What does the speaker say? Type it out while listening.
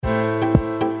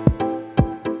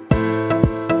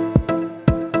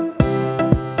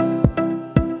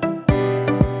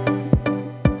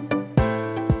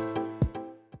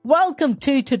Welcome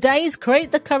to today's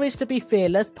Create the Courage to Be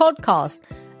Fearless podcast,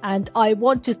 and I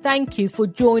want to thank you for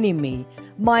joining me.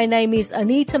 My name is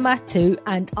Anita Mattu,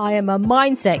 and I am a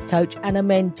mindset coach and a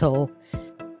mentor.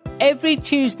 Every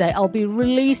Tuesday, I'll be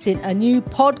releasing a new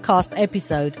podcast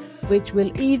episode, which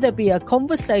will either be a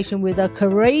conversation with a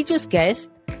courageous guest,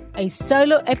 a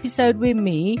solo episode with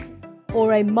me,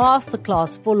 or a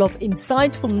masterclass full of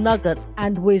insightful nuggets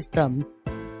and wisdom.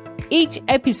 Each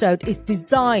episode is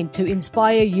designed to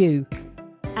inspire you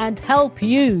and help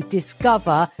you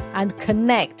discover and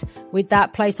connect with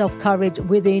that place of courage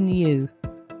within you.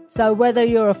 So whether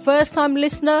you're a first-time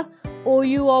listener or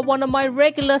you are one of my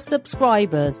regular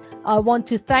subscribers, I want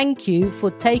to thank you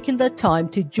for taking the time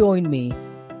to join me.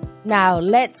 Now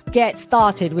let's get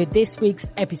started with this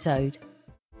week's episode.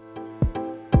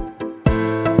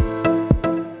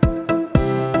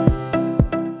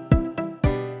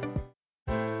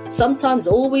 Sometimes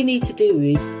all we need to do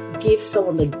is give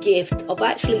someone the gift of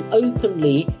actually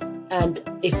openly and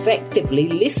effectively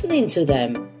listening to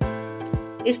them.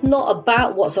 It's not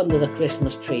about what's under the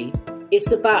Christmas tree.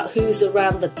 It's about who's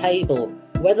around the table,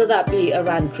 whether that be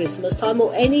around Christmas time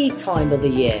or any time of the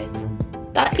year.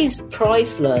 That is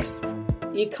priceless.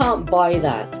 You can't buy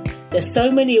that. There's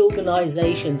so many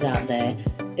organizations out there,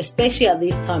 especially at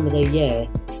this time of the year.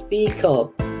 Speak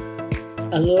up.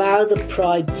 Allow the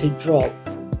pride to drop.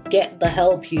 Get the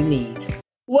help you need.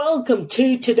 Welcome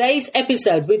to today's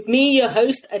episode with me, your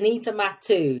host, Anita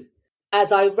Mattu,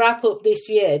 as I wrap up this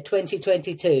year,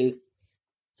 2022.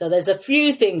 So there's a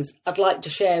few things I'd like to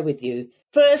share with you.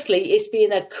 Firstly, it's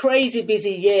been a crazy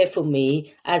busy year for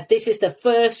me, as this is the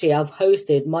first year I've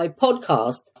hosted my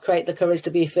podcast, Create the Courage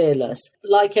to Be Fearless.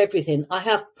 Like everything, I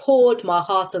have poured my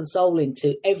heart and soul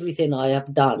into everything I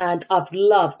have done, and I've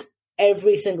loved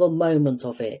every single moment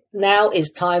of it. Now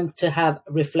it's time to have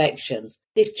reflection.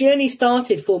 This journey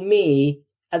started for me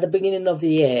at the beginning of the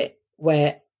year,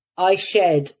 where I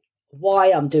shared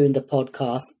why I'm doing the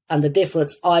podcast and the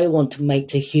difference I want to make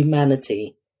to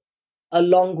humanity.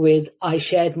 Along with, I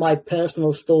shared my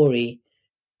personal story,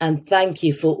 and thank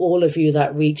you for all of you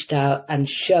that reached out and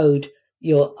showed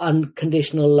your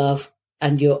unconditional love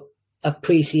and your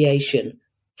appreciation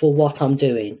for what I'm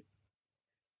doing.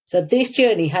 So this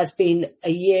journey has been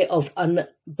a year of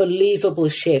unbelievable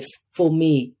shifts for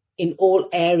me in all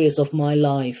areas of my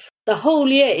life. The whole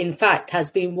year, in fact,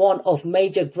 has been one of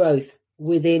major growth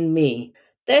within me.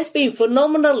 There's been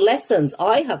phenomenal lessons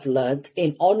I have learned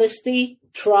in honesty,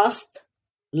 trust,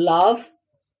 love,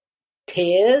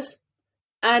 tears,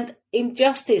 and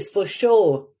injustice for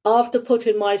sure. After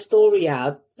putting my story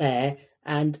out there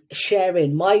and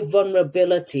sharing my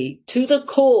vulnerability to the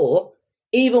core,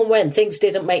 even when things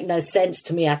didn't make no sense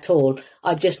to me at all,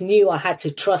 I just knew I had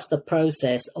to trust the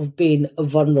process of being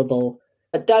vulnerable.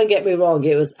 But don't get me wrong,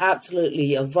 it was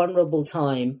absolutely a vulnerable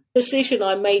time. The decision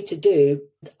I made to do,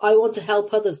 I want to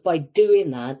help others by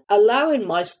doing that, allowing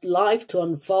my life to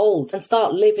unfold and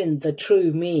start living the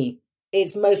true me.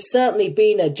 It's most certainly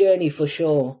been a journey for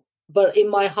sure. But in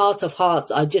my heart of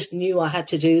hearts, I just knew I had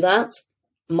to do that.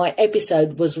 My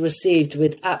episode was received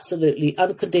with absolutely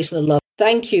unconditional love.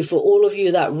 Thank you for all of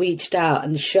you that reached out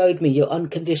and showed me your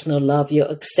unconditional love, your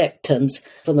acceptance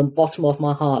from the bottom of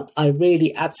my heart. I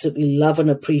really absolutely love and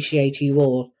appreciate you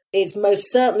all. It's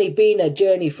most certainly been a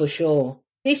journey for sure.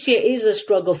 This year is a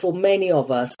struggle for many of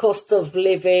us. Cost of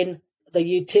living, the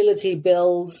utility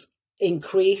bills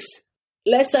increase.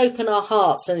 Let's open our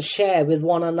hearts and share with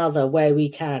one another where we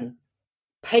can.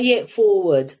 Pay it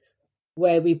forward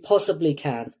where we possibly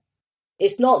can.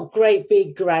 It's not great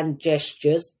big grand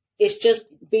gestures. It's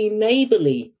just being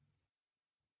neighbourly,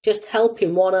 just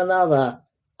helping one another.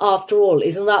 After all,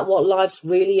 isn't that what life's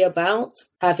really about?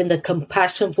 Having the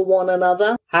compassion for one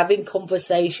another, having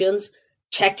conversations,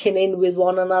 checking in with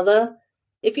one another.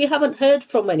 If you haven't heard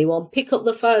from anyone, pick up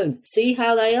the phone, see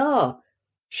how they are.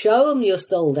 Show them you're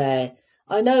still there.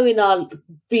 I know in our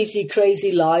busy,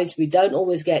 crazy lives, we don't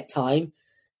always get time,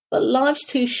 but life's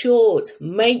too short.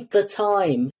 Make the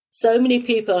time. So many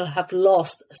people have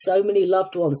lost so many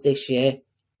loved ones this year.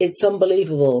 It's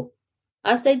unbelievable,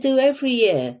 as they do every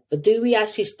year. But do we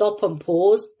actually stop and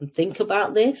pause and think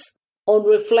about this? On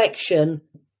reflection,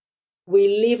 we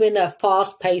live in a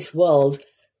fast-paced world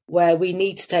where we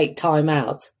need to take time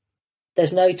out.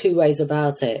 There's no two ways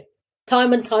about it.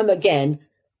 Time and time again,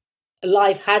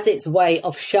 life has its way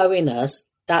of showing us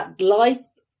that life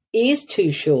is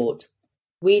too short.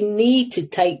 We need to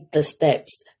take the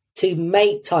steps to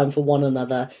make time for one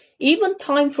another, even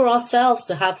time for ourselves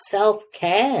to have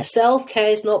self-care. Self-care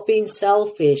is not being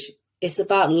selfish. It's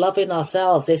about loving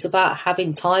ourselves. It's about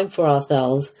having time for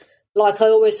ourselves. Like I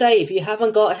always say, if you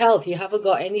haven't got health, you haven't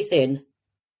got anything.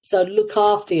 So look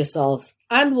after yourselves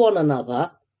and one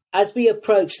another. As we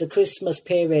approach the Christmas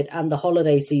period and the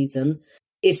holiday season,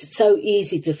 it's so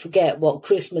easy to forget what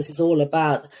Christmas is all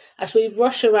about as we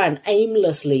rush around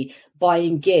aimlessly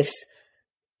buying gifts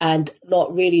and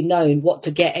not really knowing what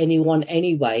to get anyone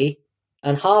anyway.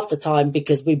 And half the time,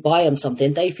 because we buy them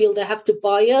something, they feel they have to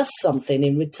buy us something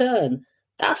in return.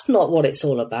 That's not what it's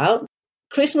all about.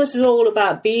 Christmas is all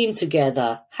about being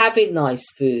together, having nice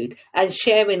food, and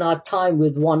sharing our time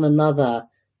with one another.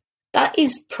 That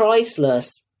is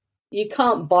priceless. You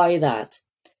can't buy that.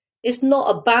 It's not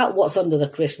about what's under the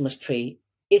Christmas tree.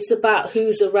 It's about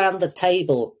who's around the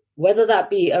table, whether that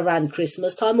be around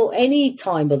Christmas time or any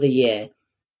time of the year.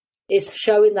 It's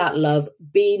showing that love,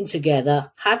 being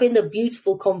together, having the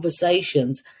beautiful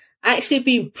conversations, actually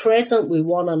being present with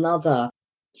one another.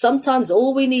 Sometimes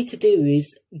all we need to do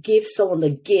is give someone the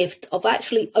gift of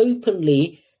actually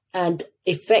openly and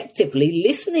effectively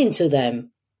listening to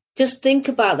them. Just think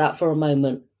about that for a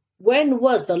moment. When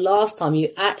was the last time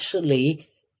you actually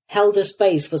held a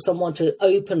space for someone to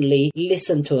openly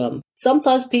listen to them?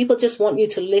 Sometimes people just want you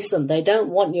to listen. They don't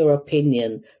want your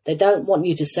opinion. They don't want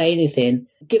you to say anything.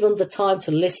 Give them the time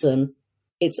to listen.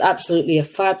 It's absolutely a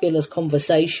fabulous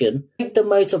conversation. Make the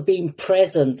most of being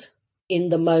present in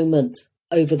the moment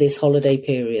over this holiday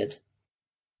period.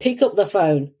 Pick up the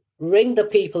phone. Ring the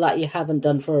people that you haven't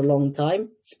done for a long time.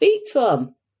 Speak to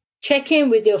them. Check in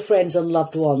with your friends and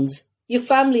loved ones, your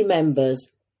family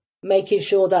members, making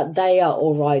sure that they are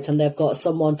all right and they've got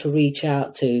someone to reach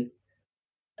out to.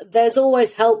 There's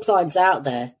always helplines out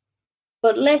there,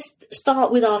 but let's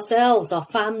start with ourselves, our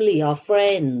family, our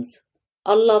friends,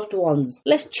 our loved ones.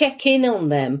 Let's check in on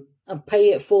them and pay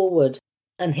it forward.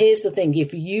 And here's the thing,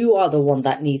 if you are the one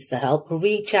that needs the help,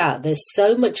 reach out. There's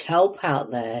so much help out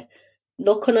there.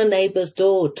 Knock on a neighbour's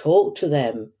door, talk to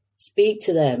them, speak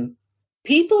to them.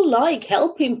 People like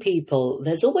helping people.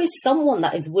 There's always someone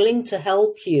that is willing to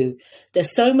help you.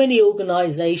 There's so many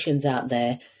organisations out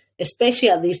there, especially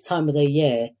at this time of the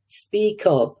year. Speak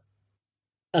up.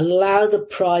 Allow the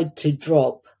pride to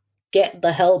drop. Get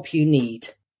the help you need.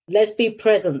 Let's be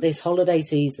present this holiday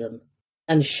season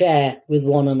and share with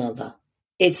one another.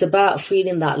 It's about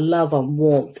feeling that love and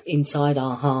warmth inside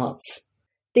our hearts.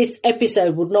 This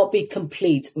episode would not be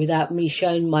complete without me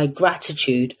showing my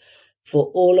gratitude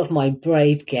for all of my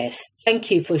brave guests.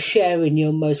 Thank you for sharing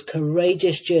your most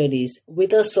courageous journeys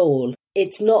with us all.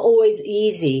 It's not always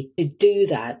easy to do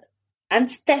that and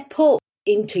step up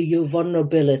into your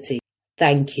vulnerability.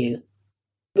 Thank you.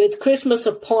 With Christmas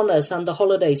upon us and the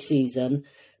holiday season,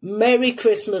 Merry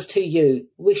Christmas to you.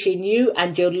 Wishing you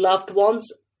and your loved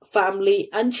ones, family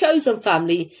and chosen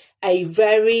family a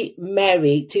very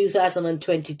merry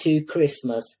 2022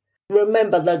 Christmas.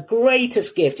 Remember, the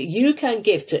greatest gift you can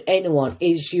give to anyone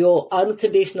is your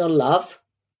unconditional love,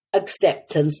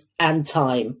 acceptance, and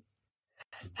time.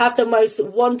 Have the most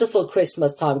wonderful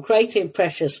Christmas time, creating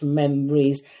precious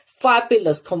memories,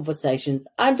 fabulous conversations,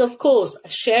 and of course,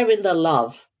 sharing the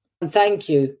love. And thank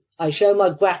you. I show my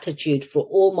gratitude for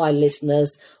all my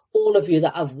listeners, all of you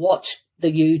that have watched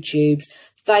the YouTubes.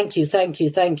 Thank you, thank you,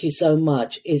 thank you so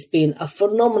much. It's been a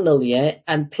phenomenal year,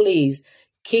 and please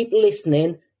keep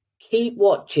listening. Keep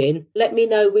watching. Let me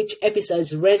know which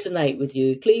episodes resonate with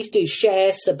you. Please do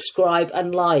share, subscribe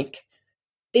and like.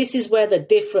 This is where the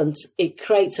difference, it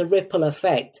creates a ripple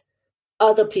effect.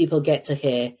 Other people get to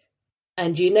hear.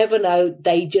 And you never know,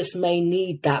 they just may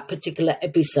need that particular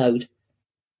episode.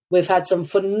 We've had some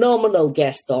phenomenal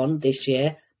guests on this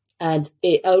year, and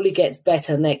it only gets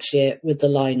better next year with the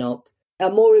lineup.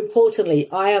 And more importantly,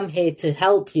 I am here to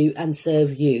help you and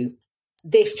serve you.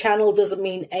 This channel doesn't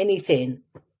mean anything.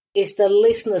 It's the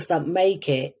listeners that make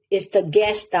it. It's the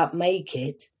guests that make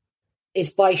it. It's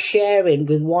by sharing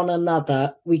with one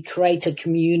another, we create a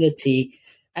community,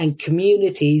 and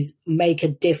communities make a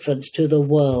difference to the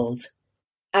world.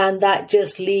 And that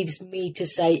just leaves me to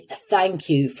say thank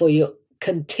you for your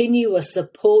continuous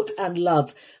support and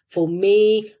love for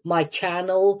me, my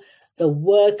channel, the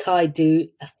work I do.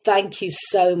 Thank you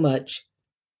so much.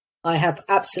 I have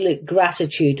absolute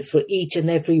gratitude for each and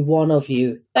every one of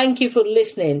you. Thank you for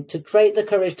listening to Create the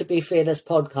Courage to Be Fearless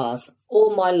podcast.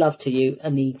 All my love to you,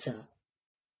 Anita.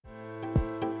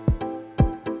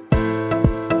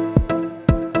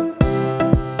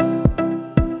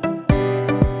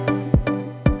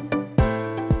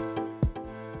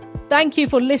 Thank you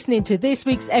for listening to this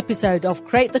week's episode of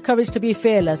Create the Courage to Be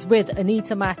Fearless with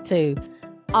Anita Mattu.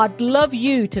 I'd love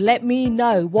you to let me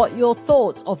know what your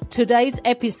thoughts of today's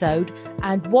episode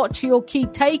and what your key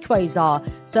takeaways are.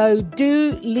 So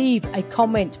do leave a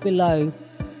comment below.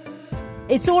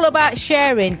 It's all about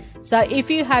sharing, So if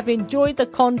you have enjoyed the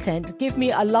content, give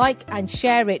me a like and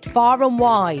share it far and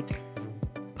wide.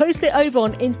 Post it over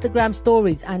on Instagram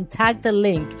stories and tag the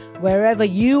link wherever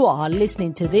you are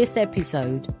listening to this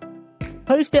episode.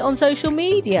 Post it on social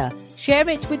media, share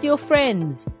it with your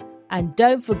friends, and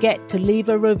don't forget to leave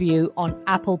a review on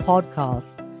Apple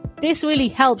Podcasts. This really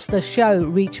helps the show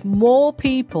reach more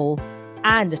people,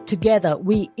 and together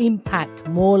we impact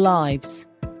more lives.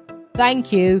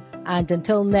 Thank you, and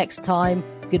until next time,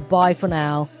 goodbye for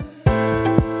now.